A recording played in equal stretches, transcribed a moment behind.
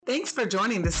Thanks for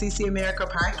joining the CC America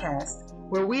podcast,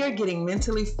 where we are getting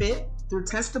mentally fit through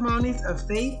testimonies of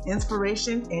faith,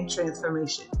 inspiration, and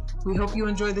transformation. We hope you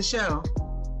enjoy the show.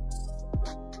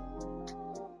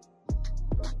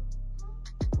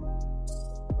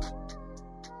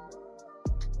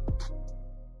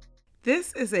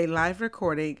 This is a live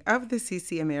recording of the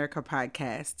CC America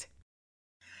podcast.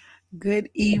 Good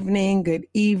evening.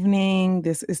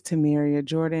 This is Tamaria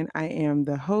Jordan. I am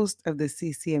the host of the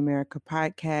CC America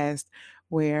podcast,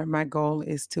 where my goal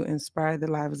is to inspire the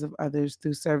lives of others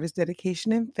through service,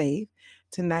 dedication, and faith.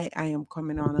 Tonight, I am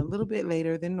coming on a little bit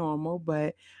later than normal,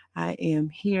 but I am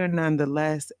here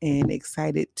nonetheless and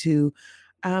excited to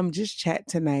just chat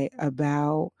tonight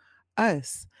about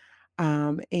us.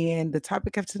 And the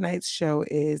topic of tonight's show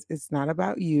is It's Not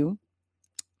About You.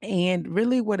 And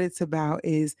really what it's about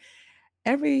is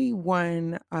every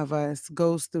one of us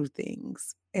goes through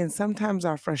things, and sometimes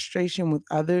our frustration with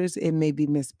others, it may be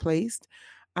misplaced.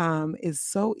 It's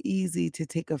so easy to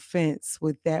take offense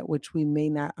with that which we may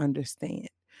not understand.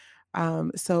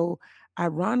 So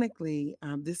ironically,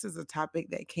 this is a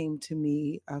topic that came to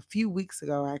me a few weeks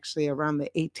ago, actually around the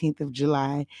 18th of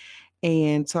July.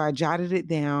 And so I jotted it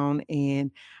down, and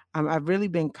I've really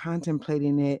been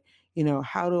contemplating it.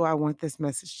 How do I want this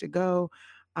message to go?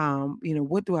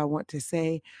 What do I want to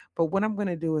say? But what I'm going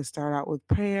to do is start out with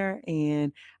prayer,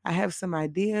 and I have some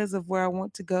ideas of where I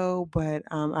want to go, but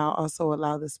I'll also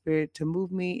allow the Spirit to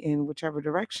move me in whichever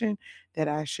direction that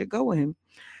I should go in.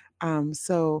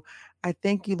 So I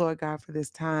thank you, Lord God, for this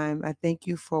time. I thank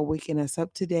you for waking us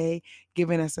up today,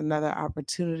 giving us another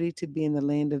opportunity to be in the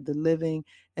land of the living,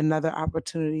 another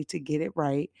opportunity to get it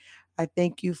right. I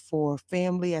thank you for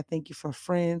family. I thank you for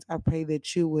friends. I pray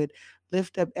that you would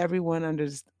lift up everyone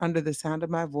under the sound of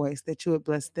my voice, that you would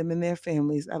bless them and their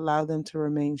families, allow them to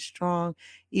remain strong,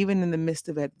 even in the midst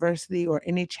of adversity or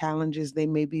any challenges they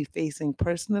may be facing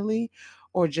personally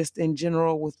or just in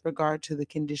general with regard to the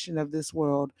condition of this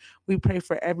world. We pray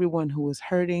for everyone who is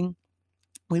hurting.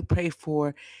 We pray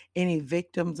for any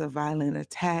victims of violent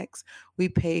attacks. We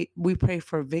pray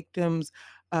for victims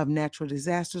of natural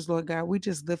disasters, Lord God. We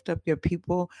just lift up your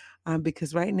people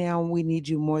because right now we need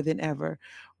you more than ever.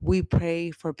 We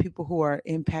pray for people who are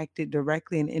impacted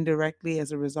directly and indirectly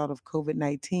as a result of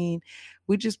COVID-19.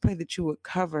 We just pray that you would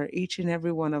cover each and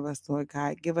every one of us, Lord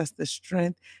God. Give us the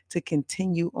strength to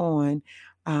continue on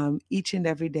each and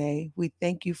every day. We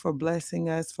thank you for blessing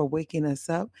us, for waking us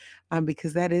up,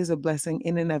 because that is a blessing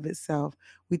in and of itself.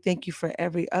 We thank you for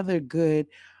every other good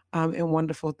and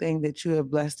wonderful thing that you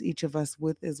have blessed each of us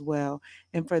with as well.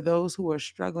 And for those who are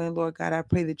struggling, Lord God, I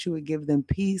pray that you would give them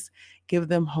peace, give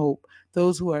them hope.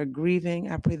 Those who are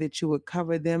grieving, I pray that you would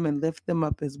cover them and lift them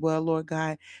up as well, Lord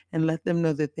God, and let them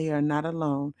know that they are not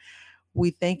alone. We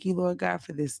thank you, Lord God,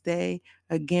 for this day.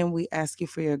 Again, we ask you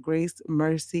for your grace,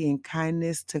 mercy, and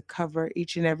kindness to cover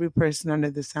each and every person under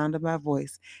the sound of my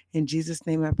voice. In Jesus'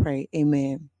 name I pray.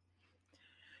 Amen.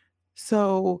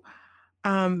 So,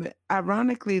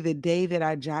 ironically, the day that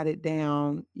I jotted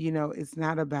down, it's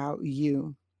not about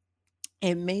you.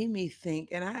 It made me think,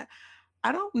 and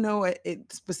I don't know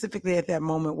it specifically at that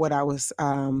moment what I was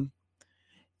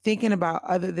thinking about,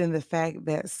 other than the fact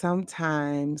that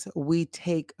sometimes we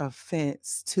take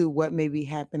offense to what may be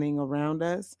happening around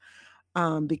us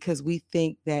because we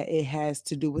think that it has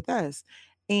to do with us.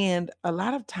 And a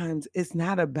lot of times it's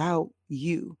not about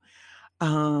you,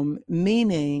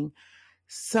 meaning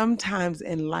sometimes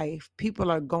in life,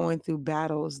 people are going through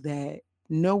battles that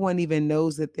no one even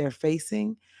knows that they're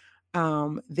facing.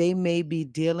 They may be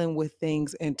dealing with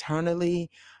things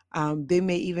internally. They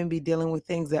may even be dealing with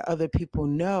things that other people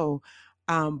know.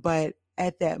 But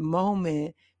at that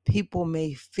moment, people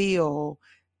may feel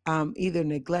either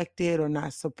neglected or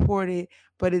not supported,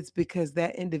 but it's because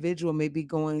that individual may be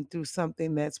going through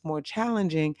something that's more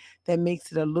challenging that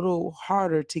makes it a little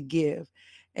harder to give.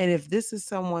 And if this is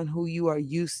someone who you are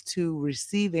used to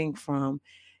receiving from,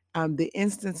 the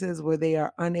instances where they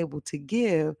are unable to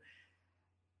give,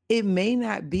 it may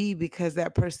not be because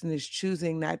that person is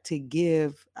choosing not to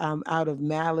give out of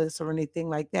malice or anything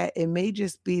like that. It may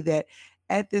just be that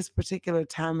at this particular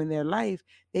time in their life,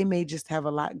 they may just have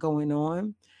a lot going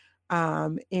on.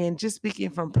 And just speaking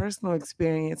from personal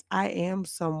experience, I am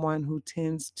someone who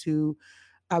tends to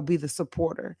be the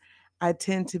supporter. I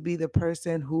tend to be the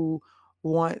person who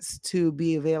wants to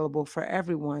be available for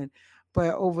everyone.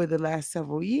 But over the last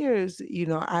several years,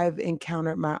 I've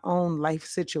encountered my own life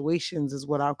situations, is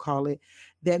what I'll call it,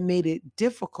 that made it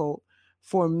difficult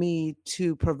for me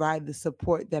to provide the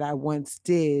support that I once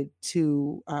did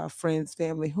to friends,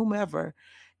 family, whomever.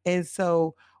 And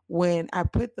so when I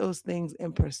put those things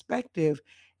in perspective,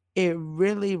 it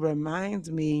really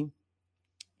reminds me,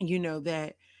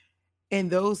 that in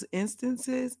those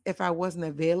instances, if I wasn't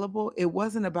available, it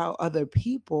wasn't about other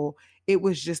people. It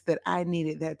was just that I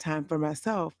needed that time for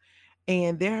myself.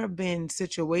 And there have been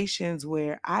situations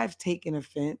where I've taken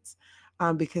offense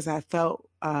because I felt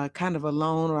kind of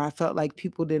alone, or I felt like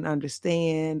people didn't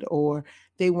understand, or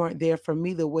they weren't there for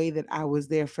me the way that I was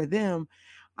there for them,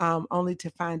 only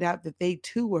to find out that they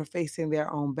too were facing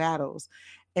their own battles.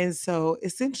 And so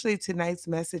essentially, tonight's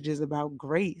message is about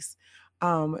grace.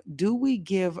 Do we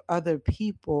give other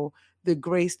people the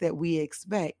grace that we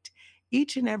expect?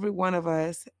 Each and every one of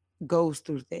us goes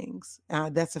through things.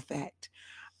 That's a fact.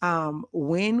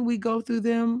 When we go through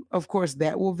them, of course,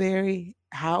 that will vary.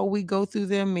 How we go through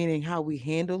them, meaning how we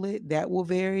handle it, that will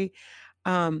vary.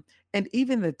 Um, and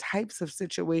even the types of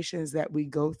situations that we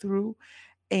go through.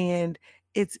 And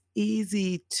it's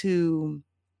easy to,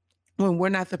 when we're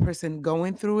not the person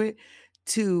going through it,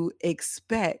 to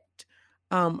expect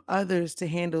others to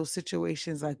handle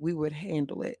situations like we would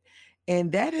handle it.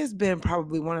 And that has been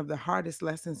probably one of the hardest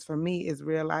lessons for me, is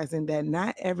realizing that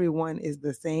not everyone is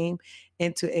the same,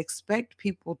 and to expect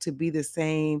people to be the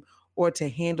same or to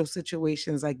handle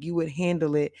situations like you would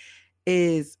handle it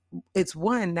is, it's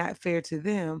one, not fair to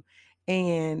them,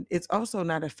 and it's also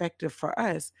not effective for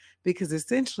us, because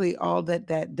essentially all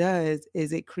that does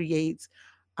is it creates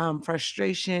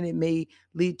frustration. It may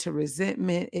lead to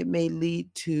resentment. It may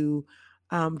lead to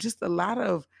just a lot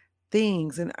of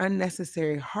things and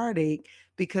unnecessary heartache,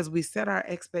 because we set our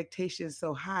expectations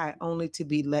so high only to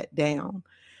be let down.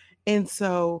 And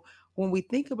so when we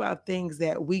think about things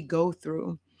that we go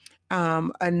through,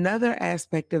 another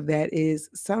aspect of that is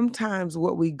sometimes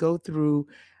what we go through,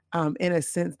 in a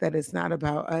sense that it's not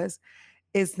about us,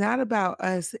 it's not about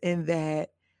us in that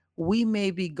we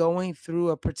may be going through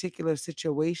a particular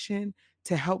situation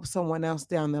to help someone else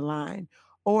down the line,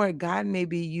 or God may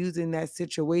be using that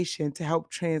situation to help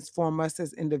transform us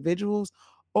as individuals,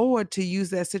 or to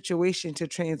use that situation to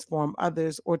transform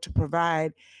others, or to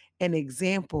provide an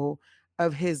example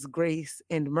of His grace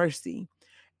and mercy.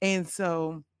 And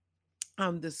so,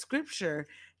 the scripture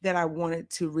that I wanted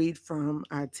to read from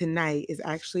tonight is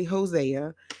actually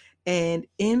Hosea. And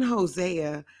in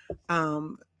Hosea,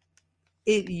 um,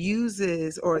 it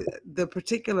uses, or the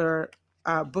particular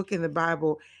book in the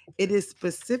Bible, it is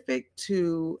specific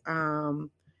to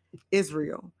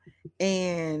Israel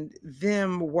and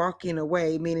them walking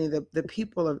away, meaning the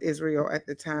people of Israel at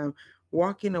the time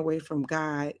walking away from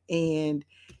God, and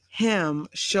Him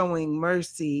showing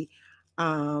mercy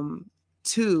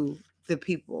to the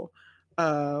people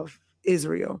of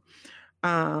Israel.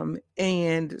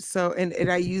 And so,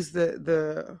 and I use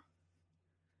the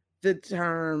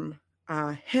term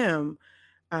him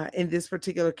in this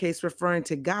particular case, referring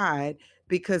to God,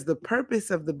 because the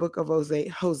purpose of the book of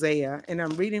Hosea, and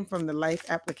I'm reading from the Life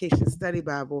Application Study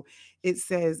Bible, it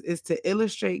says, is to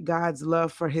illustrate God's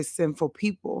love for His sinful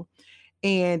people.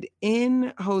 And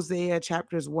in Hosea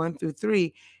chapters 1 through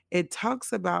 3, it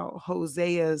talks about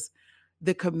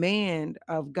the command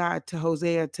of God to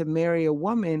Hosea to marry a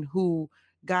woman who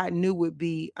God knew would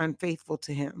be unfaithful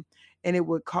to him, and it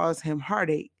would cause him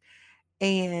heartache.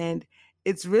 And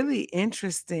it's really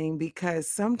interesting, because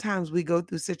sometimes we go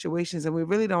through situations and we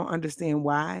really don't understand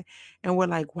why. And we're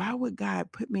like, why would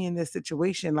God put me in this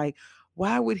situation? Like,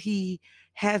 why would He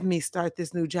have me start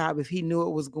this new job if He knew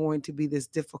it was going to be this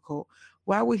difficult?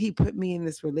 Why would He put me in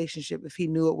this relationship if He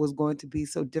knew it was going to be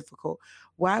so difficult?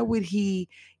 Why would He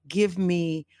give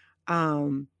me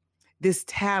this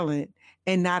talent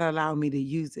and not allow me to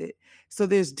use it? So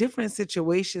there's different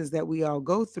situations that we all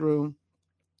go through,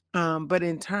 but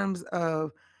in terms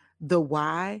of the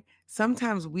why,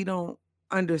 sometimes we don't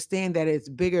understand that it's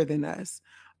bigger than us.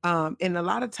 And a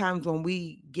lot of times when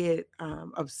we get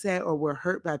upset or we're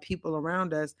hurt by people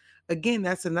around us, again,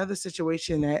 that's another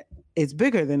situation that is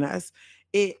bigger than us.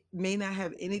 It may not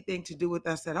have anything to do with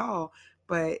us at all,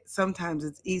 but sometimes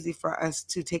it's easy for us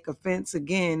to take offense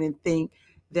again and think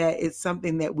that it's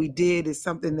something that we did, it's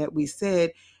something that we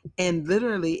said, and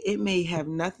literally it may have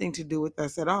nothing to do with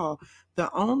us at all.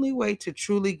 The only way to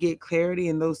truly get clarity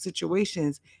in those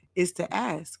situations is to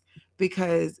ask,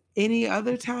 because any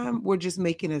other time we're just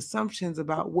making assumptions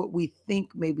about what we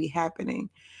think may be happening.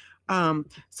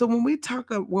 So when we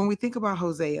think about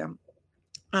Hosea,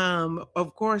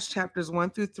 of course, chapters 1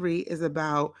 through 3 is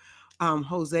about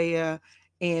Hosea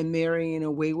and marrying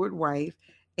a wayward wife.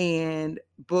 And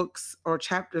books or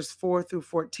chapters 4 through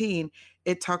 14,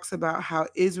 it talks about how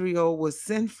Israel was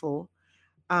sinful.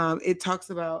 It talks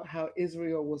about how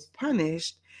Israel was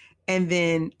punished. And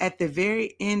then at the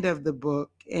very end of the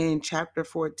book, in chapter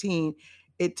 14,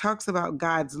 it talks about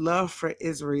God's love for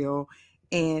Israel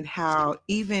and how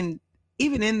even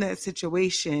in that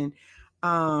situation,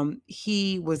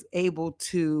 he was able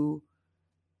to,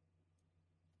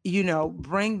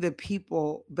 bring the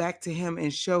people back to him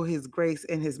and show his grace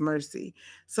and his mercy.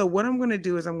 So what I'm going to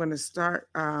do is I'm going to start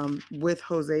with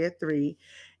Hosea 3.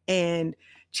 And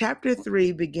chapter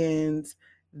 3 begins,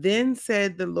 "Then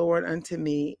said the Lord unto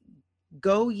me,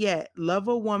 Go yet, love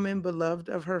a woman beloved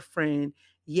of her friend,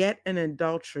 yet an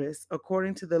adulteress,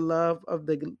 according to the love of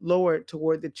the Lord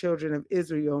toward the children of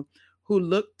Israel, who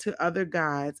look to other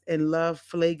gods and love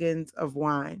flagons of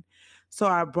wine. So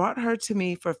I brought her to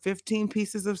me for 15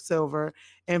 pieces of silver,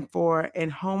 and for an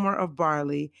homer of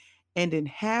barley, and an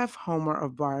half homer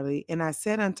of barley. And I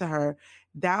said unto her,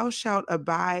 Thou shalt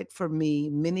abide for me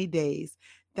many days.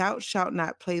 Thou shalt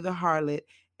not play the harlot,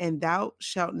 and thou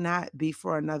shalt not be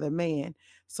for another man.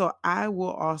 So I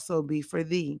will also be for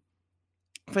thee.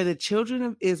 For the children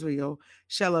of Israel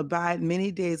shall abide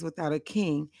many days without a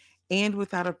king, and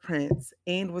without a prince,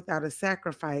 and without a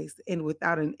sacrifice, and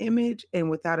without an image, and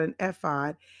without an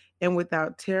ephod, and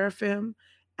without teraphim.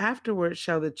 Afterward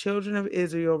shall the children of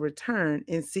Israel return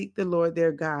and seek the Lord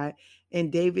their God,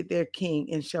 and David their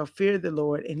king, and shall fear the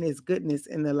Lord and his goodness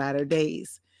in the latter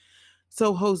days."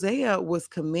 So Hosea was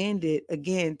commanded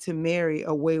again to marry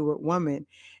a wayward woman.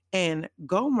 And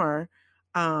Gomer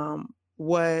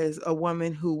was a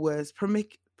woman who was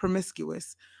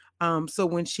promiscuous. So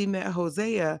when she met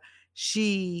Hosea,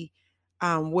 she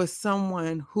was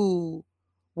someone who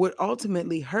would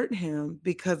ultimately hurt him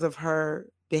because of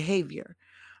her behavior.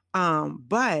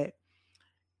 But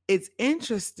it's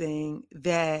interesting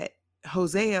that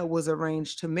Hosea was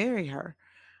arranged to marry her.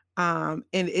 And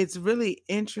it's really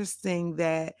interesting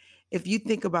that if you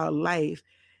think about life,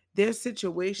 there's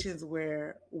situations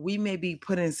where we may be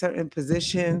put in certain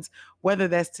positions, whether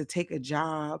that's to take a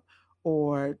job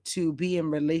or to be in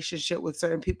relationship with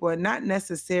certain people, and not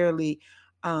necessarily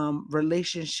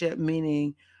relationship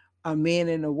meaning a man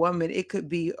and a woman. It could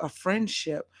be a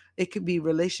friendship. It could be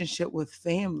relationship with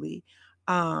family.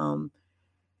 Um,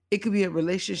 it could be a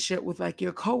relationship with like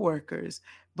your coworkers,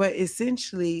 but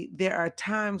essentially there are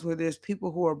times where there's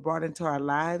people who are brought into our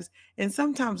lives, and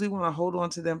sometimes we want to hold on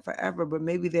to them forever, but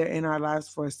maybe they're in our lives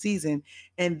for a season.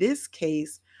 In this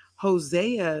case,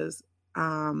 Hosea's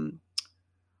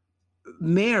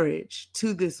marriage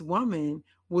to this woman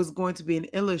was going to be an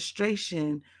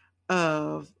illustration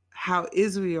of how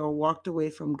Israel walked away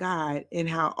from God and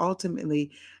how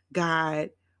ultimately God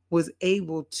was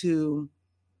able to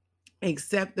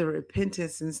accept the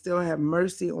repentance and still have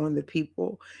mercy on the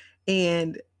people.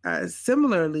 And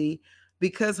similarly,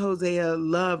 because Hosea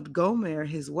loved Gomer,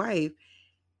 his wife,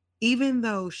 even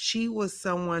though she was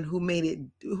someone who made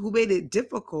it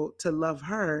difficult to love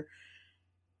her,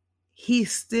 he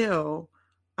still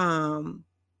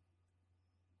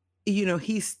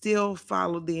he still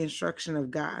followed the instruction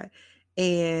of God.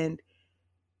 And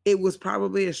it was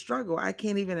probably a struggle. I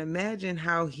can't even imagine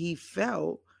how he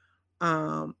felt.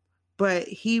 But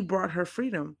he brought her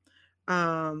freedom.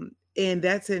 And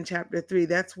that's in chapter 3.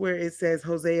 That's where it says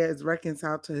Hosea is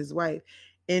reconciled to his wife.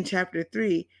 In chapter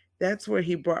 3, that's where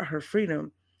he brought her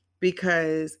freedom,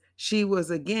 because she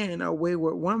was, again, a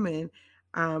wayward woman,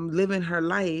 living her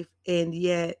life. And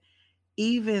yet,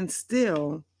 even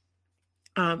still,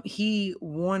 he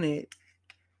wanted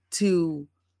to,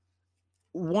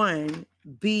 one,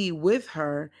 be with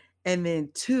her, and then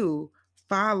two,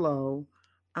 follow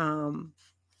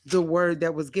the word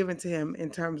that was given to him in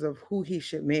terms of who he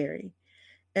should marry.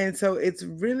 And so it's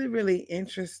really, really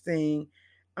interesting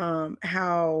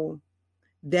how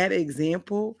that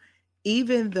example,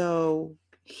 even though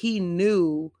he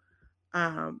knew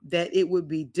that it would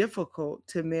be difficult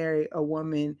to marry a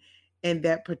woman in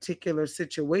that particular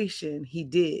situation, he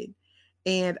did.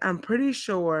 And I'm pretty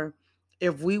sure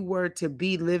if we were to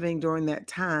be living during that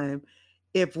time,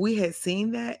 if we had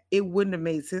seen that, it wouldn't have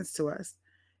made sense to us,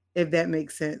 if that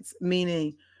makes sense.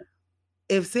 Meaning,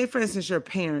 if, say, for instance, your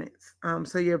parents,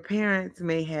 so your parents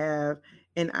may have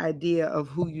an idea of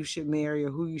who you should marry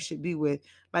or who you should be with.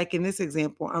 Like in this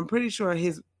example, I'm pretty sure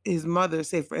his mother,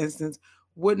 say, for instance,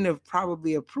 wouldn't have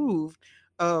probably approved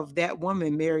of that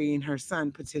woman marrying her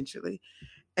son potentially.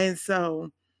 And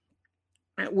so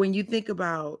when you think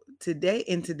about today,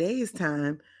 in today's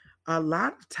time, a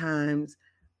lot of times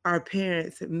our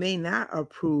parents may not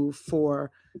approve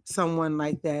for someone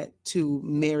like that to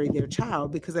marry their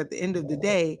child, because at the end of the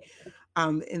day,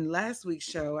 in last week's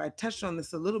show, I touched on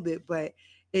this a little bit, but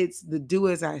it's the do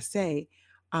as I say.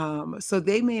 So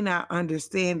they may not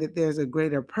understand that there's a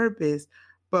greater purpose,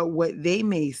 but what they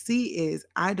may see is,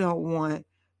 I don't want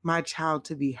my child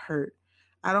to be hurt.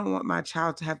 I don't want my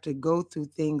child to have to go through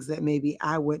things that maybe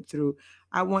I went through.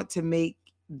 I want to make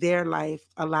their life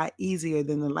a lot easier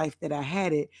than the life that I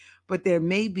had it, but there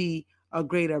may be a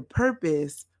greater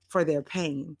purpose for their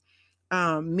pain.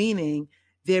 Meaning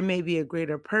there may be a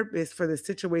greater purpose for the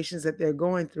situations that they're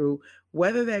going through,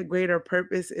 whether that greater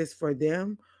purpose is for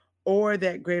them or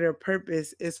that greater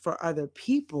purpose is for other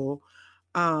people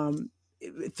um,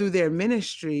 through their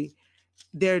ministry.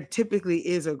 There typically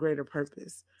is a greater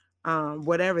purpose,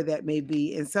 whatever that may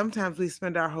be. And sometimes we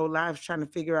spend our whole lives trying to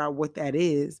figure out what that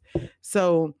is.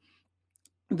 So,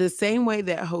 the same way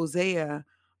that Hosea,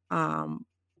 um,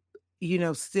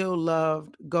 still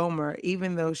loved Gomer,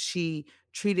 even though she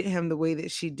treated him the way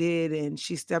that she did and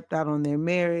she stepped out on their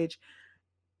marriage.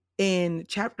 In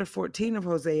chapter 14 of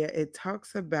Hosea, it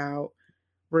talks about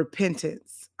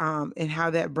repentance and how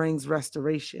that brings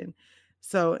restoration.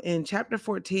 So in chapter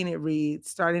 14, it reads,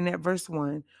 starting at verse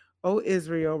 1, O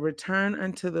Israel, return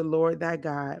unto the Lord thy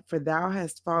God, for thou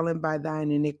hast fallen by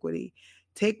thine iniquity.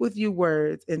 Take with you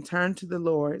words and turn to the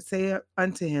Lord. Say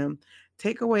unto him,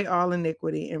 take away all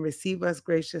iniquity and receive us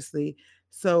graciously.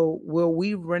 So will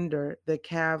we render the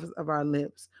calves of our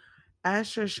lips.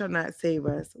 Asher shall not save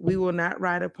us. We will not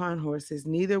ride upon horses,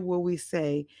 neither will we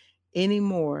say any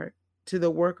more to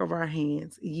the work of our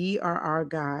hands, ye are our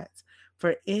gods.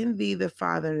 For in thee the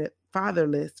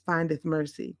fatherless findeth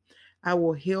mercy. I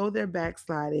will heal their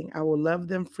backsliding. I will love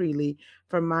them freely,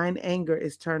 for mine anger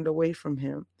is turned away from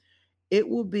him. It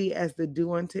will be as the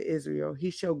dew unto Israel. He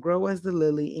shall grow as the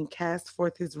lily and cast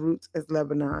forth his roots as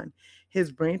Lebanon.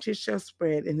 His branches shall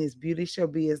spread, and his beauty shall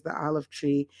be as the olive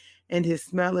tree, and his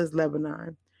smell as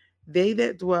Lebanon. They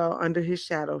that dwell under his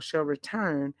shadow shall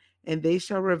return, and they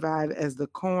shall revive as the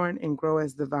corn and grow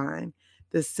as the vine.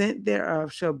 The scent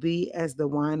thereof shall be as the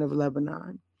wine of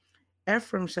Lebanon.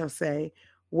 Ephraim shall say,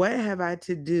 what have I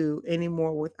to do any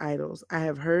more with idols? I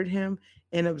have heard him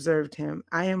and observed him.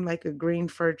 I am like a green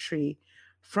fir tree.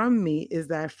 From me is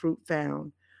thy fruit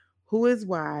found. Who is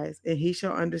wise, and he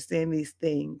shall understand these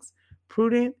things?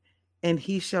 Prudent, and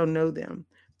he shall know them.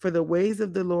 For the ways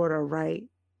of the Lord are right,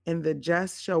 and the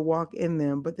just shall walk in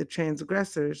them, but the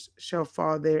transgressors shall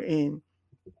fall therein.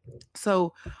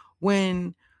 So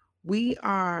when we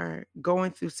are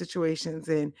going through situations,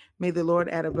 and may the Lord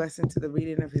add a blessing to the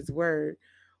reading of his word,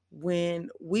 when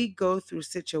we go through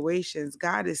situations,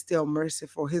 God is still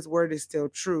merciful. His word is still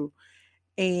true.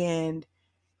 And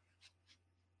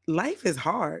life is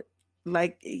hard.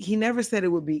 Like, he never said it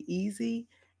would be easy.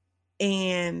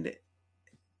 And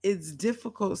it's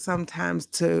difficult sometimes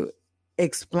to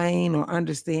explain or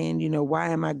understand, why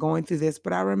am I going through this?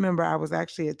 But I remember I was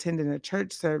actually attending a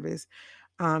church service,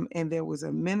 and there was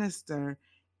a minister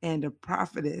and a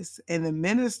prophetess, and the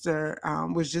minister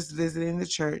was just visiting the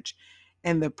church,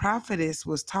 and the prophetess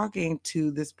was talking to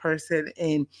this person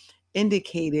and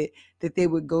indicated that they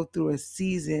would go through a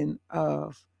season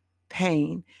of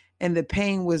pain, and the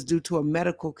pain was due to a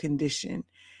medical condition,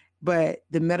 but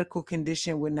the medical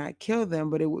condition would not kill them,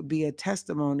 but it would be a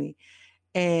testimony.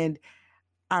 And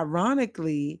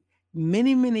ironically,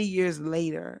 many, many years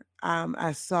later,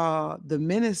 I saw the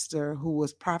minister who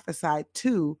was prophesied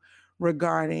to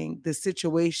regarding the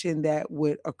situation that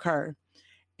would occur.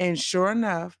 And sure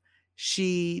enough,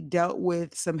 she dealt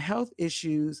with some health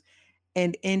issues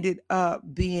and ended up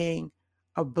being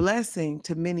a blessing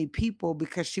to many people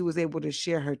because she was able to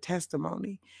share her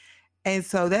testimony. And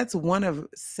so that's one of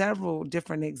several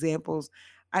different examples.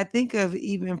 I think of,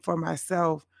 even for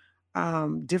myself,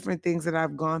 different things that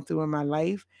I've gone through in my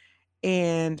life.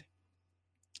 And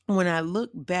when I look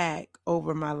back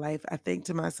over my life, I think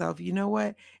to myself, you know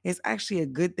what? It's actually a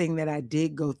good thing that I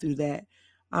did go through that.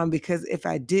 Because if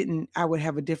I didn't, I would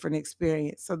have a different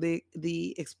experience. So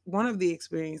one of the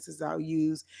experiences I'll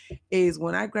use is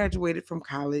when I graduated from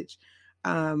college.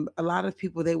 A lot of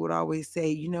people, they would always say,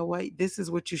 you know what, this is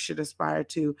what you should aspire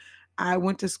to. I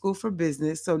went to school for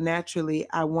business, so naturally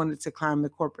I wanted to climb the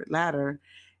corporate ladder.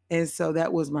 And so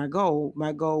that was my goal.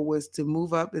 My goal was to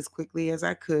move up as quickly as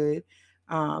I could,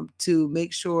 to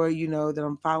make sure, that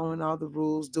I'm following all the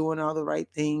rules, doing all the right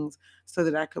things so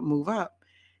that I could move up.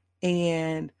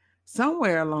 And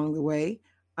somewhere along the way,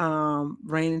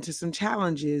 ran into some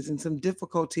challenges and some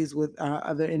difficulties with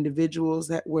other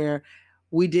individuals where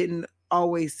we didn't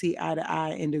always see eye to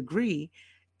eye and agree.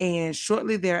 And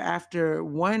shortly thereafter,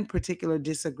 one particular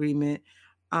disagreement,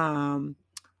 I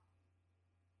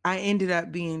ended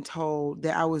up being told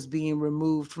that I was being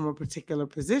removed from a particular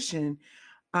position.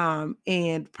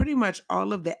 And pretty much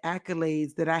all of the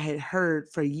accolades that I had heard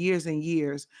for years and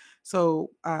years. So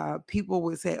people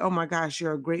would say, oh my gosh,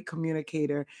 you're a great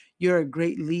communicator. You're a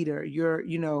great leader.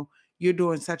 you're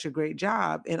doing such a great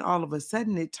job. And all of a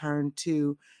sudden it turned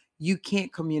to, you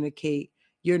can't communicate.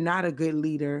 You're not a good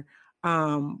leader.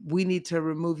 We need to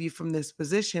remove you from this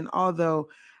position. Although,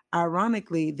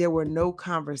 ironically, there were no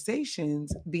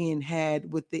conversations being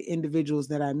had with the individuals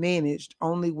that I managed,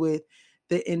 only with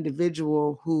the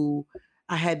individual who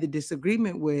I had the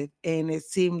disagreement with. And it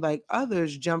seemed like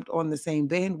others jumped on the same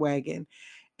bandwagon.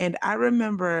 And I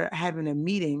remember having a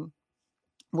meeting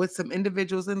with some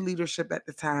individuals in leadership at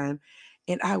the time.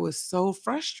 And I was so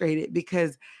frustrated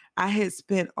because I had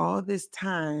spent all this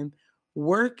time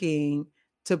working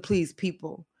to please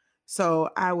people. So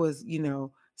I was,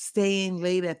 staying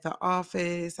late at the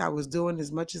office. I was doing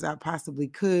as much as I possibly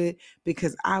could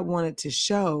because I wanted to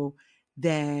show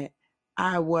that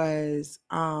I was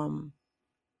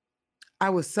I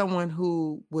was someone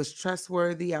who was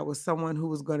trustworthy. I was someone who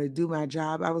was going to do my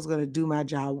job. I was going to do my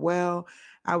job well.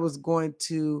 I was going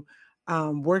to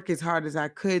work as hard as I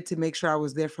could to make sure I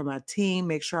was there for my team,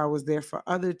 make sure I was there for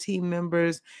other team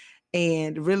members,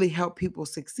 and really help people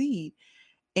succeed.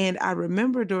 And I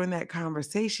remember during that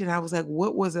conversation, I was like,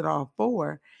 what was it all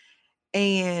for?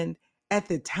 And at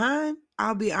the time,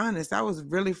 I'll be honest, I was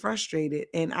really frustrated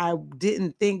and I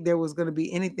didn't think there was going to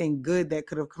be anything good that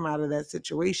could have come out of that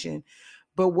situation.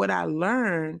 But what I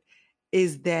learned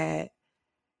is that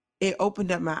it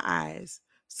opened up my eyes.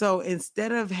 So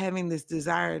instead of having this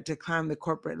desire to climb the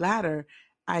corporate ladder,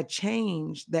 I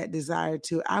changed that desire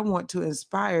to, I want to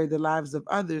inspire the lives of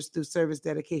others through service,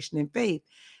 dedication, and faith.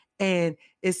 And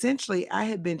essentially, I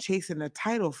had been chasing a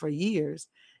title for years,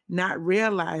 not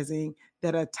realizing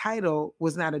that a title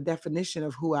was not a definition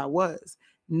of who I was.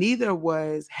 Neither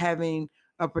was having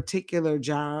a particular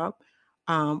job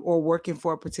or working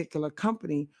for a particular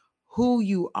company. Who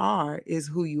you are is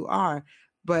who you are.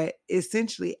 But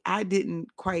essentially, I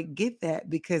didn't quite get that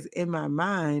because in my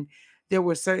mind, there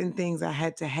were certain things I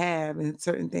had to have and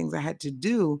certain things I had to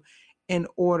do in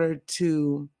order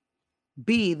to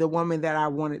be the woman that I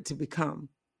wanted to become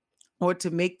or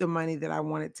to make the money that I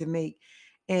wanted to make.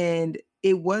 And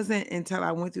it wasn't until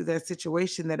I went through that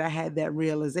situation that I had that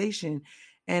realization.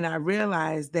 And I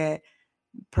realized that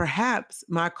perhaps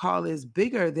my call is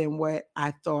bigger than what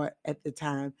I thought at the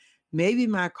time. Maybe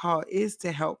my call is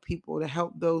to help people, to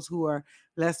help those who are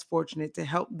less fortunate, to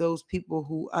help those people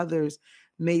who others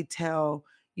may tell,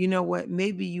 you know what,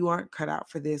 maybe you aren't cut out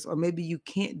for this, or maybe you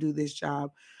can't do this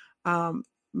job. Um,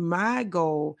 my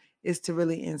goal is to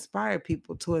really inspire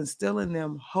people, to instill in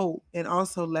them hope, and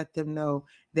also let them know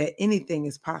that anything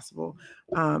is possible.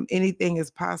 Anything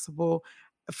is possible.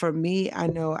 For me, I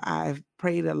know I've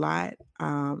prayed a lot.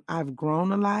 I've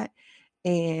grown a lot,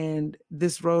 and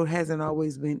this road hasn't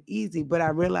always been easy, but I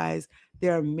realize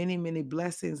there are many, many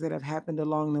blessings that have happened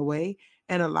along the way.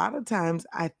 And a lot of times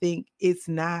I think it's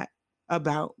not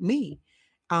about me.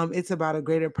 It's about a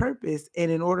greater purpose. And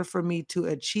in order for me to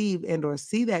achieve and or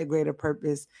see that greater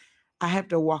purpose, I have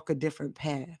to walk a different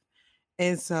path.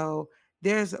 And so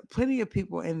there's plenty of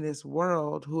people in this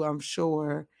world who I'm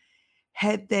sure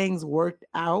had things worked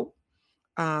out,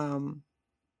 um,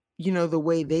 the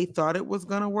way they thought it was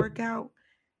going to work out,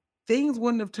 things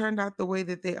wouldn't have turned out the way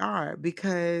that they are.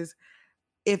 Because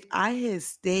if I had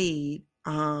stayed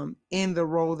in the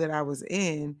role that I was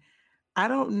in, I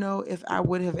don't know if I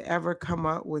would have ever come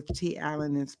up with T.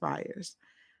 Allen Inspires.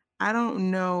 I don't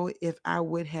know if I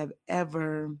would have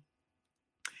ever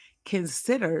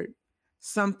considered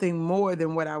something more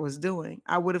than what I was doing.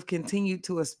 I would have continued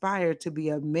to aspire to be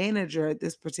a manager at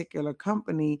this particular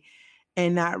company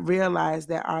and not realize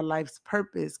that our life's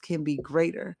purpose can be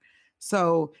greater.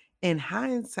 So, in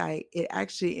hindsight, it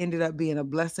actually ended up being a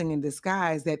blessing in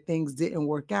disguise that things didn't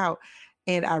work out.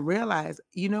 And I realized,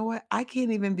 you know what? I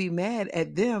can't even be mad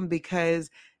at them because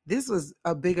this was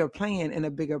a bigger plan and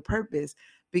a bigger purpose.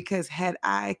 Because had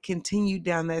I continued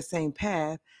down that same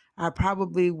path, I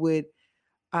probably would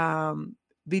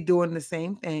be doing the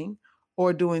same thing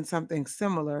or doing something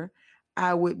similar.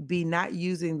 I would be not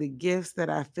using the gifts that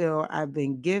I feel I've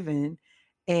been given,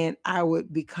 and I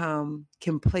would become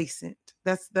complacent.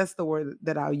 That's the word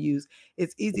that I'll use.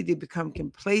 It's easy to become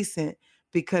complacent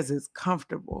because it's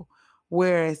comfortable.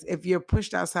 Whereas if you're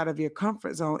pushed outside of your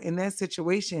comfort zone in that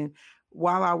situation,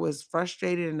 while I was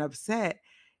frustrated and upset,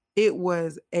 it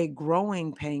was a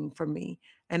growing pain for me.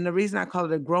 And the reason I call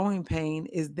it a growing pain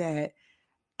is that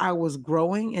I was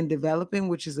growing and developing,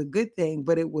 which is a good thing,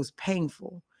 but it was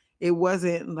painful. It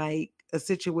wasn't like a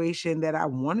situation that I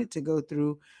wanted to go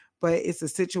through, but it's a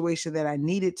situation that I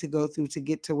needed to go through to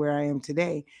get to where I am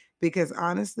today. Because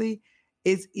honestly,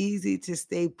 it's easy to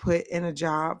stay put in a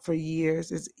job for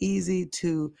years. It's easy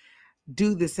to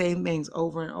do the same things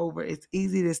over and over. It's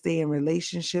easy to stay in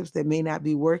relationships that may not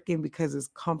be working because it's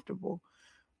comfortable.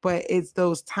 But it's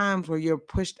those times where you're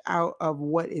pushed out of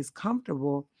what is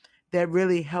comfortable that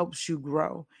really helps you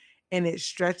grow, and it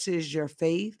stretches your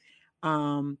faith.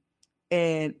 And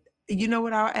you know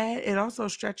what I'll add? It also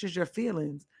stretches your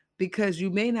feelings, because you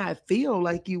may not feel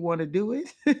like you want to do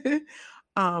it.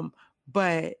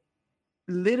 But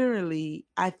literally,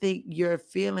 I think your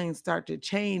feelings start to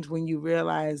change when you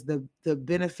realize the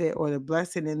benefit or the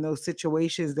blessing in those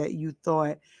situations that you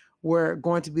thought were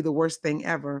going to be the worst thing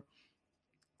ever.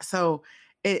 So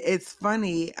it's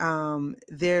funny.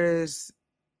 There's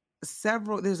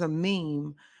a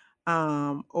meme,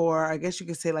 or I guess you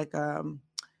could say like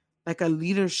a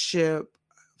leadership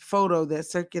photo that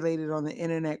circulated on the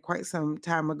internet quite some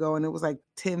time ago, and it was like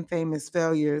 10 famous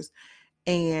failures.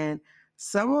 And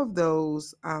some of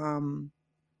those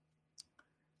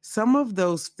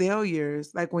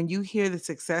failures, like when you hear the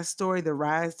success story, the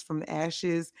rise from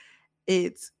ashes,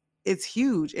 it's it's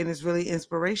huge and it's really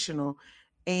inspirational.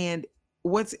 And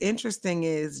what's interesting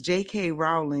is J.K.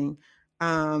 Rowling,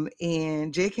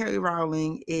 and J.K.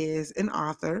 Rowling is an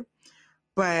author.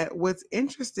 But what's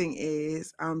interesting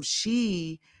is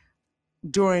she,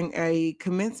 during a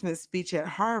commencement speech at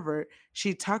Harvard,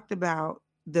 she talked about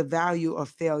the value of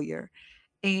failure.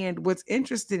 And what's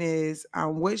interesting is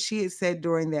what she had said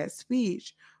during that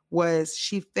speech was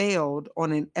she failed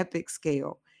on an epic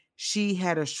scale. She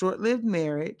had a short lived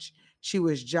marriage, she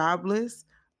was jobless,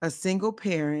 a single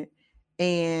parent,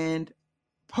 and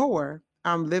poor,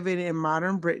 living in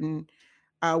modern Britain,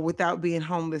 without being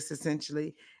homeless,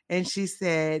 essentially. And she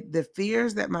said, the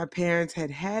fears that my parents had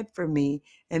had for me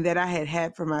and that I had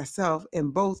had for myself,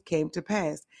 and both came to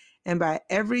pass. And by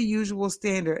every usual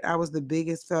standard, I was the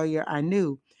biggest failure I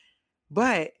knew.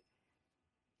 But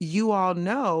you all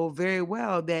know very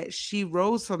well that she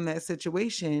rose from that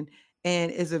situation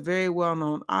and is a very well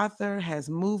known author, has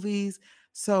movies.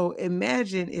 So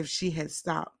imagine if she had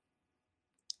stopped.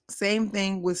 Same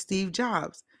thing with Steve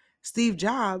Jobs. Steve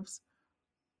Jobs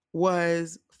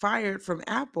was fired from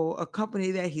Apple, a company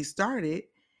that he started,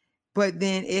 but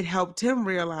then it helped him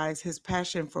realize his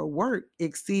passion for work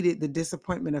exceeded the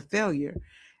disappointment of failure.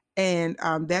 And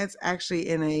that's actually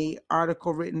in a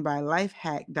article written by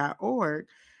lifehack.org.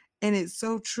 And it's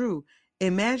so true.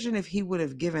 Imagine if he would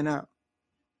have given up.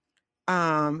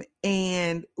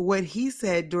 And what he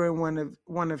said during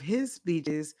one of his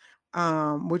speeches,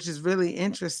 which is really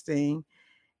interesting,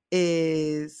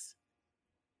 is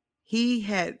he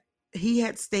had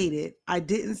stated, I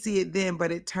didn't see it then,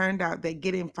 but it turned out that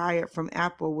getting fired from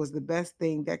Apple was the best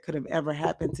thing that could have ever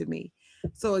happened to me.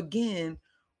 So again,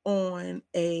 on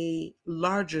a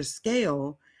larger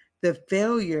scale, the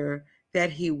failure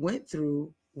that he went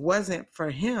through wasn't for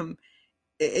him.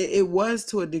 It was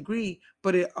to a degree,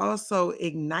 but it also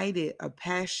ignited a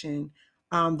passion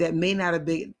that may not have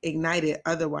been ignited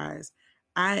otherwise.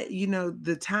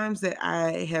 The times that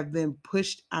I have been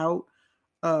pushed out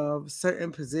of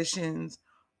certain positions,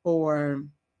 or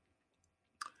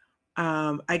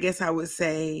I guess I would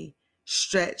say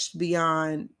stretched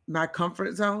beyond my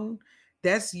comfort zone,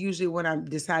 that's usually when I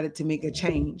decided to make a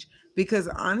change. Because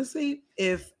honestly,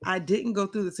 if I didn't go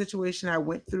through the situation I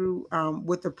went through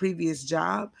with the previous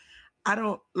job,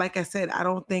 like I said, I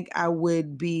don't think I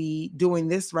would be doing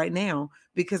this right now,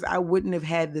 because I wouldn't have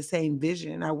had the same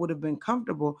vision. I would have been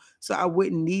comfortable, so I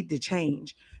wouldn't need to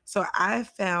change. So I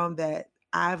found that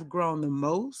I've grown the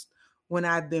most when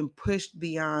I've been pushed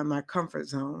beyond my comfort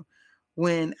zone,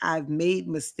 when I've made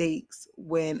mistakes,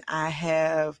 when I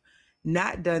have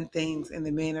not done things in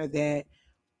the manner that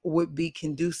would be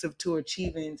conducive to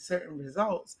achieving certain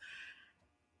results.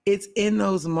 It's in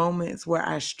those moments where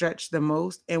I stretch the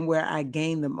most and where I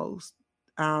gain the most,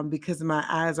 because my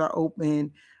eyes are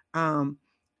open. Um,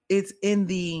 it's in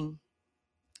the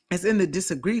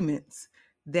disagreements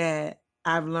that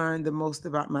I've learned the most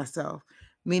about myself.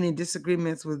 Meaning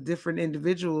disagreements with different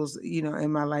individuals,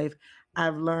 in my life,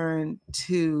 I've learned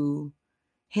to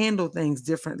handle things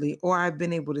differently, or I've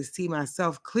been able to see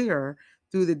myself clearer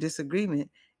through the disagreement.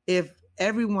 If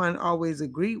everyone always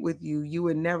agreed with you, you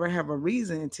would never have a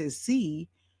reason to see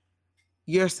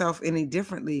yourself any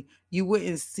differently. You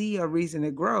wouldn't see a reason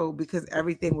to grow, because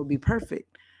everything would be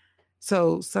perfect.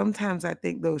 So sometimes I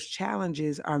think those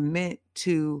challenges are meant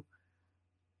to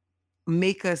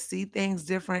make us see things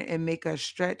different and make us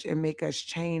stretch and make us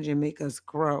change and make us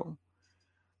grow.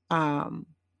 Um,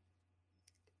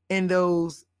 and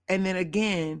then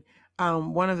again,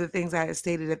 one of the things I had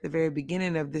stated at the very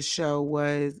beginning of this show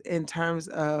was in terms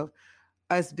of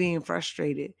us being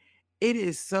frustrated. It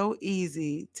is so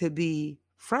easy to be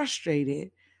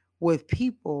frustrated with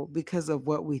people because of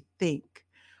what we think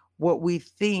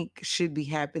should be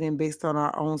happening based on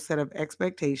our own set of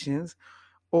expectations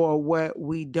or what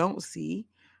we don't see.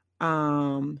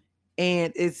 um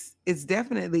and it's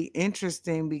definitely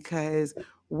interesting because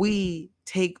we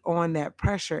take on that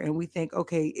pressure and we think,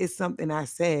 okay, it's something I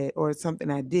said or it's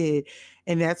something I did,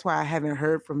 and that's why I haven't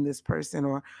heard from this person.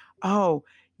 Or, oh,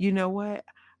 you know what,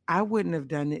 I wouldn't have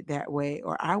done it that way,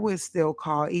 or I would still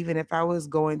call even if I was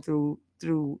going through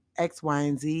X, Y,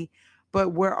 and Z. But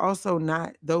we're also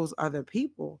not those other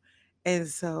people. And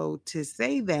so to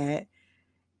say that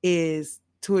is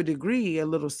to a degree a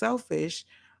little selfish,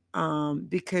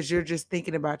 because you're just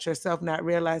thinking about yourself, not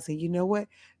realizing, you know what,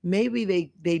 maybe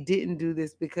they didn't do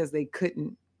this because they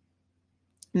couldn't,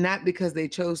 not because they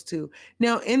chose to.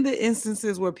 Now, in the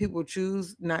instances where people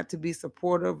choose not to be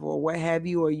supportive or what have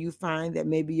you, or you find that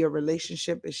maybe your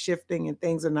relationship is shifting and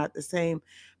things are not the same,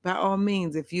 by all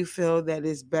means, if you feel that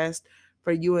it's best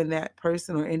for you and that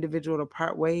person or individual to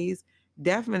part ways,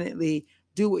 definitely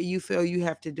do what you feel you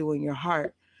have to do in your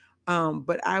heart.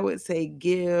 But I would say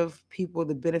give people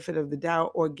the benefit of the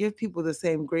doubt, or give people the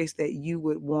same grace that you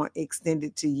would want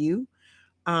extended to you,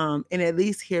 and at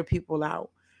least hear people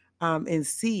out, and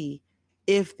see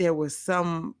if there was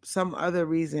some other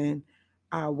reason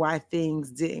why things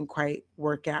didn't quite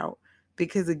work out.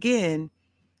 Because again,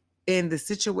 in the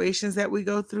situations that we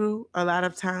go through, a lot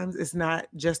of times it's not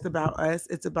just about us,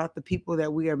 it's about the people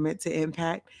that we are meant to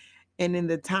impact. And in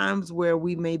the times where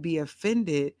we may be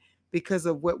offended because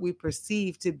of what we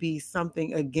perceive to be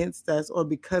something against us or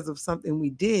because of something we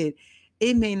did,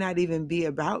 it may not even be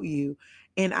about you.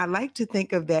 And I like to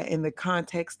think of that in the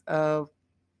context of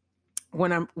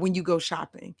when you go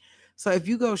shopping. So if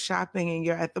you go shopping and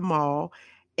you're at the mall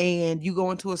and you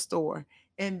go into a store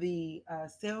and the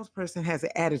salesperson has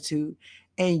an attitude,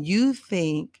 and you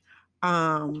think,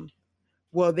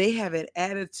 well, they have an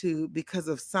attitude because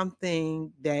of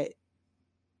something that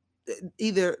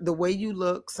either the way you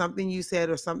look, something you said,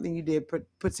 or something you did,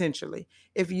 potentially.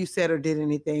 If you said or did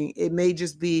anything, it may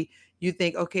just be you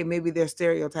think, okay, maybe they're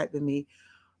stereotyping me.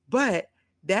 But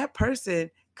that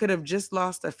person could have just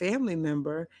lost a family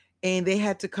member and they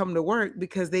had to come to work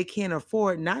because they can't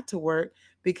afford not to work,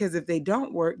 because if they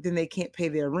don't work, then they can't pay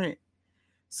their rent.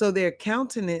 So their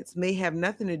countenance may have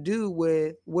nothing to do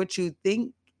with what you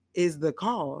think is the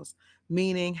cause,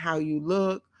 meaning how you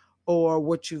look or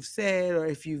what you've said or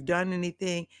if you've done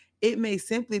anything. It may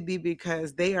simply be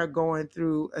because they are going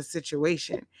through a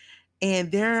situation.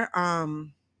 And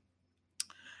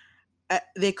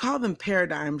they call them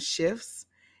paradigm shifts.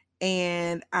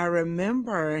 And I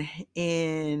remember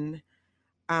in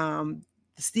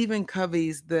Stephen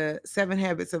Covey's The 7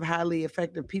 Habits of Highly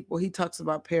Effective People, he talks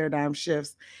about paradigm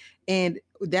shifts. And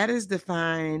that is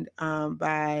defined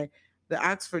by the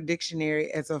Oxford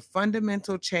Dictionary as a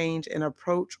fundamental change in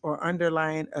approach or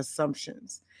underlying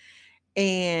assumptions.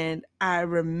 And I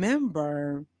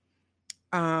remember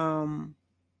in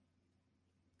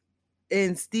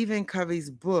Stephen Covey's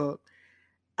book,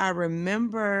 I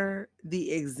remember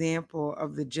the example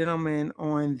of the gentleman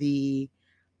on the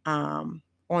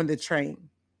train.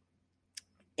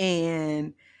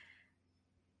 And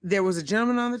there was a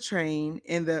gentleman on the train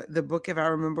in the book, if I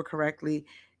remember correctly,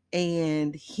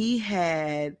 and he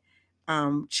had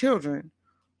children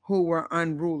who were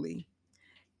unruly.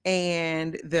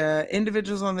 And the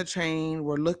individuals on the train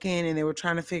were looking and they were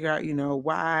trying to figure out,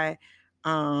 why,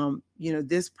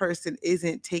 this person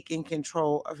isn't taking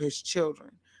control of his children.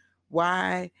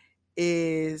 Why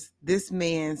is this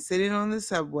man sitting on the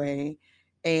subway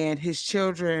and his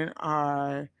children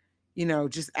are,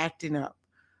 just acting up?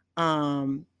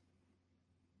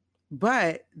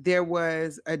 But there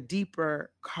was a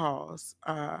deeper cause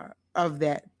of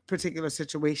that particular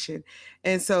situation.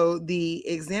 And so the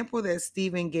example that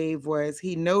Stephen gave was,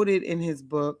 he noted in his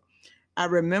book, I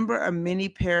remember a mini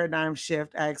paradigm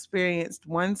shift I experienced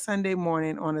one Sunday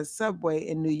morning on a subway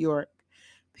in New York.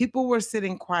 People were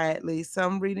sitting quietly,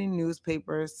 some reading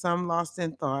newspapers, some lost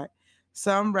in thought,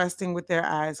 some resting with their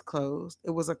eyes closed.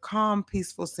 It was a calm,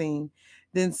 peaceful scene.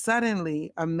 Then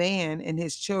suddenly, a man and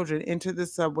his children entered the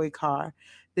subway car.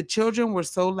 The children were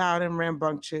so loud and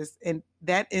rambunctious, and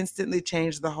that instantly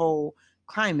changed the whole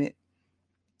climate.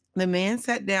 The man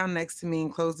sat down next to me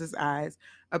and closed his eyes,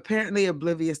 apparently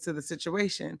oblivious to the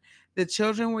situation. The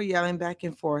children were yelling back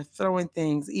and forth, throwing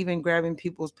things, even grabbing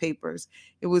people's papers.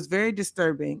 It was very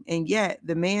disturbing, and yet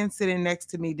the man sitting next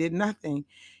to me did nothing.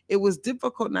 It was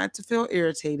difficult not to feel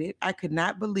irritated. I could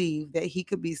not believe that he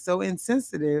could be so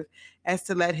insensitive as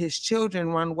to let his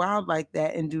children run wild like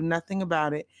that and do nothing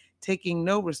about it, taking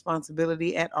no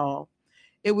responsibility at all.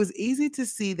 It was easy to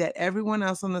see that everyone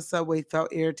else on the subway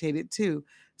felt irritated too.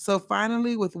 So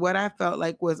finally, with what I felt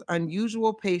like was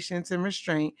unusual patience and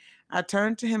restraint, I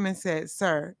turned to him and said,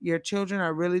 "Sir, your children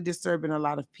are really disturbing a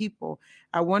lot of people.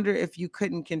 I wonder if you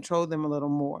couldn't control them a little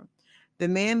more." The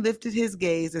man lifted his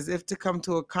gaze as if to come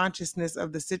to a consciousness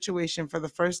of the situation for the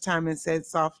first time and said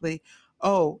softly,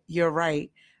 "Oh, you're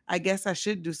right. I guess I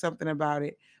should do something about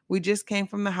it. We just came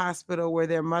from the hospital where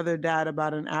their mother died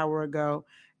about an hour ago.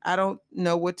 I don't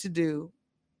know what to do.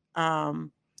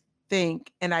 Um,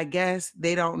 think, and I guess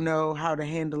they don't know how to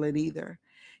handle it either."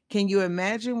 Can you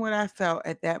imagine what I felt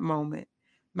at that moment?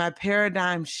 My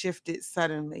paradigm shifted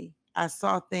suddenly. I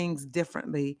saw things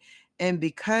differently. And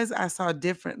because I saw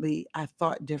differently, I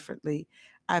thought differently.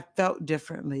 I felt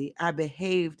differently. I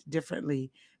behaved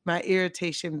differently. My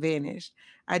irritation vanished.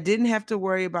 I didn't have to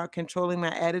worry about controlling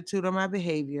my attitude or my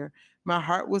behavior. My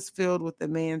heart was filled with the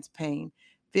man's pain.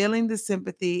 Feeling the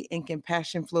sympathy and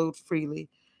compassion flowed freely.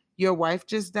 "Your wife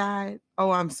just died?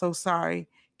 Oh, I'm so sorry.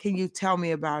 Can you tell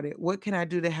me about it? What can I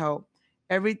do to help?"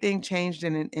 Everything changed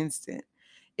in an instant.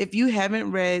 If you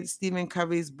haven't read Stephen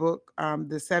Covey's book,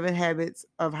 The 7 Habits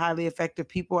of Highly Effective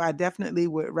People, I definitely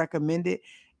would recommend it.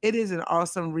 It is an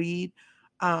awesome read.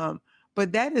 Um,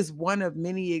 but that is one of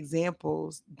many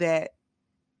examples that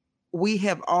we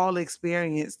have all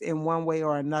experienced in one way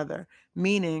or another,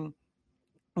 meaning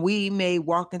we may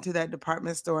walk into that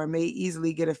department store and may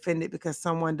easily get offended because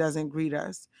someone doesn't greet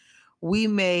us. We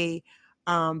may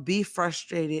be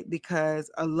frustrated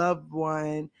because a loved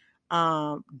one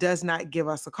does not give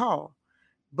us a call,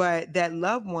 but that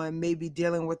loved one may be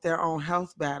dealing with their own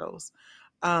health battles.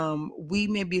 We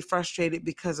may be frustrated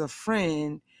because a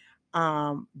friend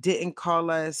didn't call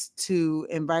us to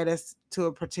invite us to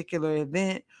a particular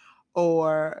event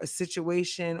or a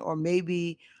situation, or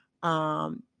maybe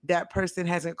that person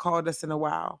hasn't called us in a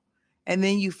while. And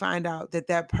then you find out that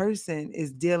that person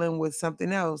is dealing with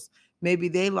something else. Maybe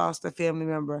they lost a family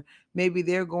member. Maybe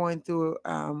they're going through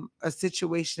a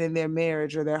situation in their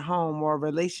marriage or their home or a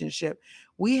relationship.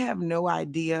 We have no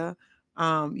idea,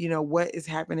 what is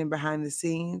happening behind the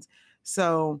scenes.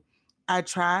 So I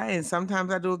try, and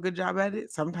sometimes I do a good job at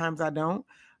it. Sometimes I don't.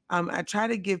 I try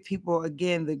to give people,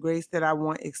 again, the grace that I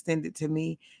want extended to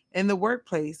me in the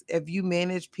workplace. If you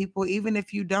manage people, even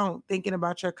if you don't, thinking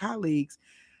about your colleagues,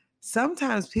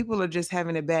 sometimes people are just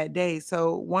having a bad day.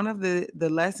 So one of the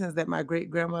lessons that my great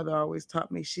grandmother always taught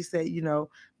me, she said,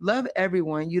 love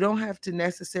everyone. You don't have to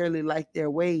necessarily like their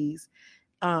ways,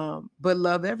 but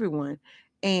love everyone.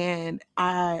 And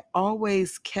I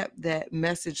always kept that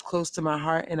message close to my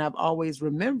heart, and I've always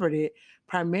remembered it,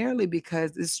 primarily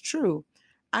because it's true.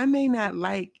 I may not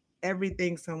like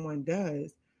everything someone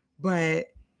does, but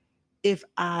if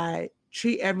I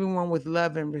treat everyone with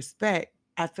love and respect,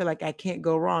 I feel like I can't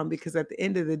go wrong, because at the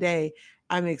end of the day,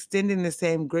 I'm extending the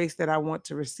same grace that I want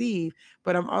to receive,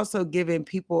 but I'm also giving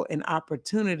people an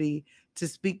opportunity to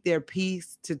speak their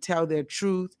piece, to tell their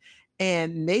truth.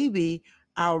 And maybe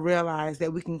I'll realize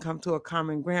that we can come to a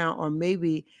common ground, or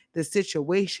maybe the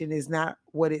situation is not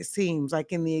what it seems,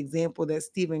 like in the example that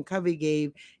Stephen Covey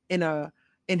gave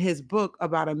in his book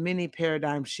about a mini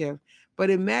paradigm shift. But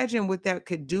imagine what that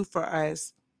could do for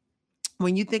us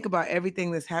when you think about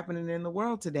everything that's happening in the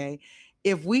world today.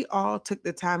 If we all took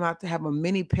the time out to have a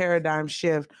mini paradigm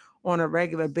shift on a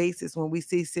regular basis when we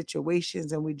see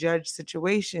situations and we judge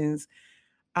situations,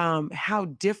 how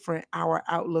different our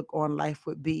outlook on life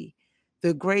would be.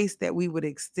 The grace that we would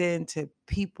extend to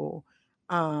people,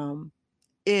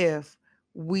 if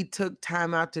we took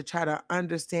time out to try to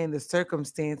understand the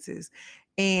circumstances.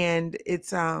 And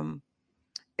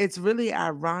it's really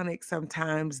ironic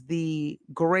sometimes, the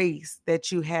grace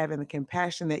that you have and the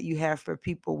compassion that you have for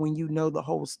people when you know the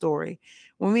whole story.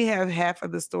 When we have half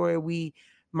of the story, we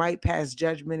might pass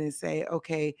judgment and say,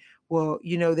 okay, well,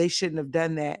 they shouldn't have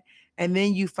done that. And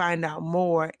then you find out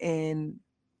more, and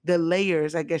the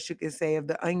layers, I guess you could say, of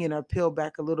the onion are peeled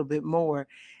back a little bit more.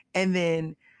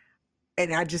 And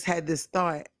I just had this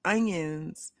thought: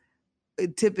 onions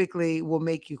typically will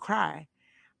make you cry.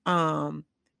 Um,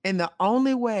 and the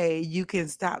only way you can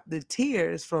stop the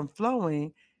tears from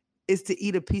flowing is to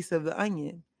eat a piece of the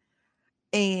onion.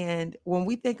 And when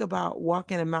we think about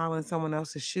walking a mile in someone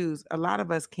else's shoes, a lot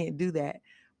of us can't do that.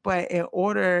 But in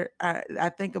order, I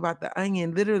think about the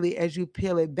onion, literally, as you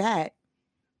peel it back,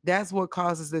 that's what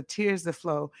causes the tears to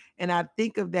flow. And I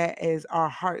think of that as our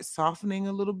heart softening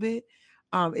a little bit.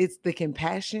 It's the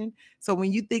compassion. So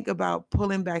when you think about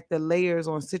pulling back the layers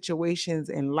on situations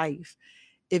in life,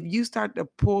 if you start to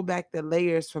pull back the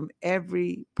layers from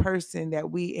every person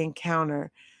that we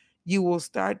encounter, you will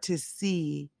start to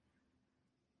see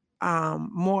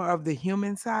more of the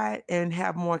human side and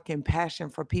have more compassion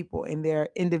for people and their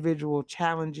individual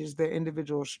challenges, their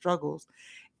individual struggles.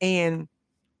 And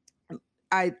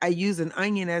I use an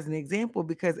onion as an example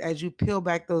because as you peel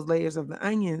back those layers of the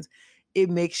onions, it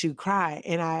makes you cry.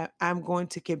 And I'm going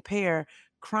to compare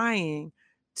crying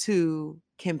to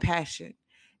compassion.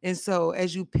 And so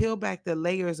as you peel back the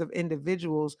layers of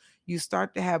individuals, you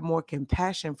start to have more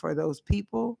compassion for those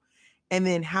people. And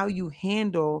then how you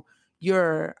handle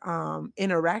your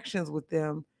interactions with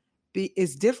them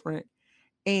is different.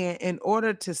 And in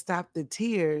order to stop the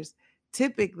tears,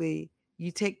 typically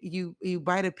you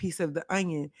bite a piece of the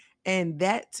onion. And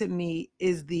that to me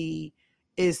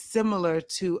is similar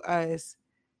to us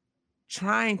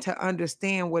trying to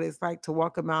understand what it's like to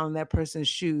walk around in that person's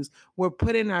shoes. We're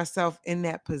putting ourselves in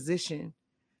that position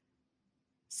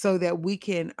so that we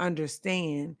can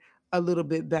understand a little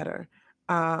bit better.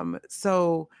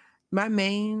 So my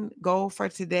main goal for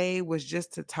today was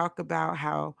just to talk about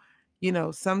how,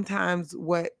 sometimes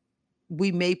what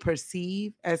we may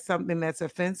perceive as something that's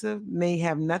offensive may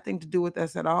have nothing to do with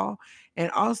us at all. And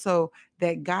also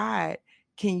that God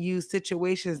can use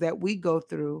situations that we go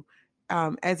through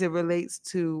as it relates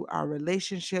to our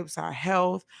relationships, our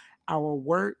health, our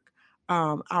work,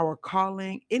 our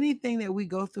calling, anything that we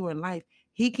go through in life.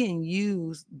 He can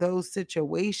use those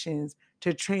situations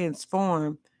to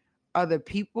transform other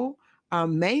people.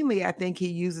 Mainly, I think he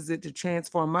uses it to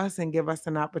transform us and give us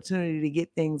an opportunity to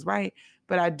get things right.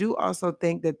 But I do also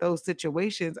think that those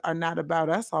situations are not about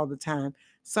us all the time.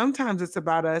 Sometimes it's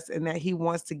about us and that he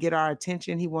wants to get our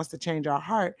attention. He wants to change our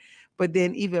heart. But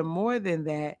then, even more than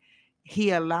that,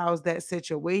 he allows that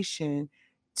situation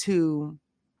to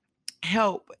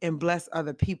help and bless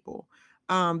other people,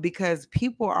 because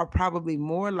people are probably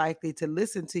more likely to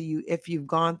listen to you if you've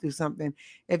gone through something.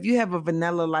 If you have a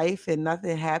vanilla life and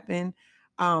nothing happened,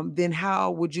 then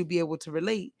how would you be able to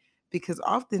relate? Because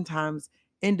oftentimes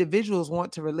individuals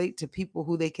want to relate to people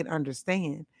who they can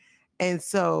understand. And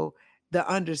so the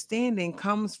understanding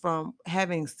comes from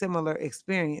having similar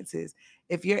experiences.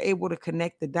 If you're able to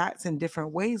connect the dots in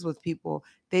different ways with people,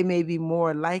 they may be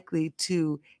more likely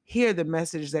to hear the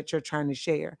message that you're trying to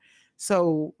share.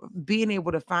 So being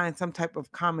able to find some type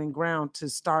of common ground to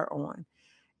start on.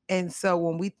 And so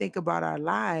when we think about our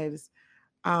lives,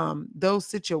 those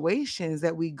situations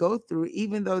that we go through,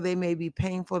 even though they may be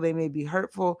painful, they may be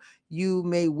hurtful, you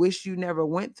may wish you never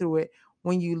went through it.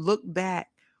 When you look back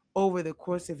over the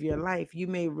course of your life, you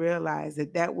may realize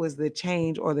that that was the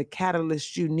change or the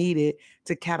catalyst you needed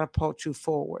to catapult you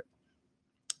forward.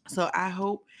 So I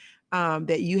hope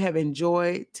that you have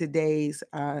enjoyed today's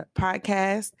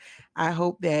podcast. I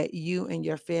hope that you and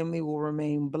your family will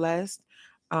remain blessed,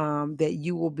 that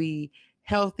you will be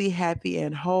healthy, happy,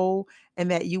 and whole, and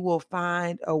that you will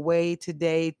find a way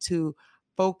today to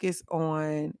focus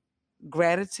on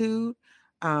gratitude.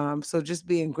 So just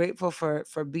being grateful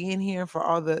for being here, for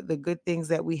all the good things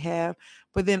that we have,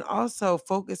 but then also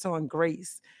focus on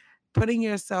grace, putting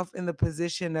yourself in the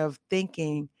position of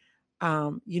thinking,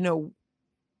 you know,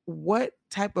 what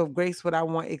type of grace would I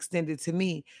want extended to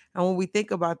me? And when we think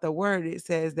about the word, it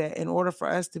says that in order for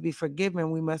us to be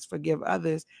forgiven, we must forgive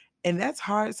others. And that's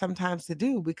hard sometimes to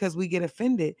do because we get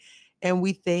offended and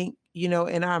we think,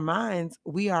 in our minds,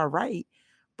 we are right.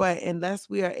 But unless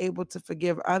we are able to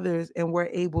forgive others and we're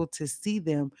able to see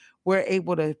them, we're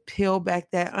able to peel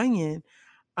back that onion.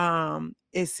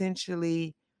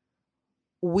 Essentially,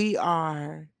 we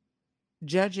are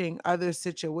judging other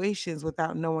situations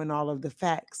without knowing all of the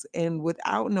facts. And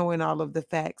without knowing all of the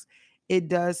facts, it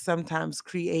does sometimes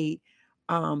create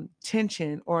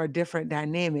tension or a different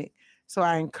dynamic. So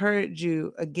I encourage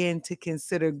you again to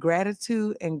consider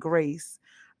gratitude and grace.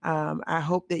 I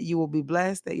hope that you will be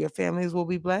blessed, that your families will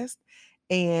be blessed.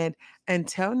 And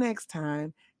until next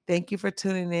time, thank you for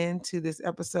tuning in to this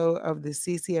episode of the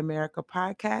CC America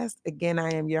podcast. Again,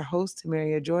 I am your host,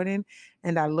 Tamaria Jordan,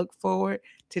 and I look forward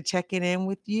to checking in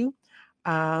with you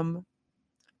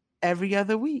every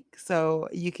other week. So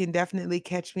you can definitely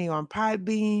catch me on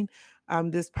Podbean.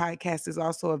 This podcast is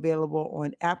also available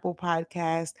on Apple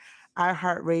Podcast,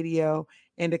 iHeartRadio,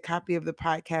 and a copy of the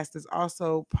podcast is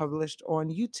also published on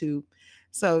YouTube.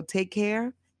 So take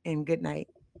care and good night.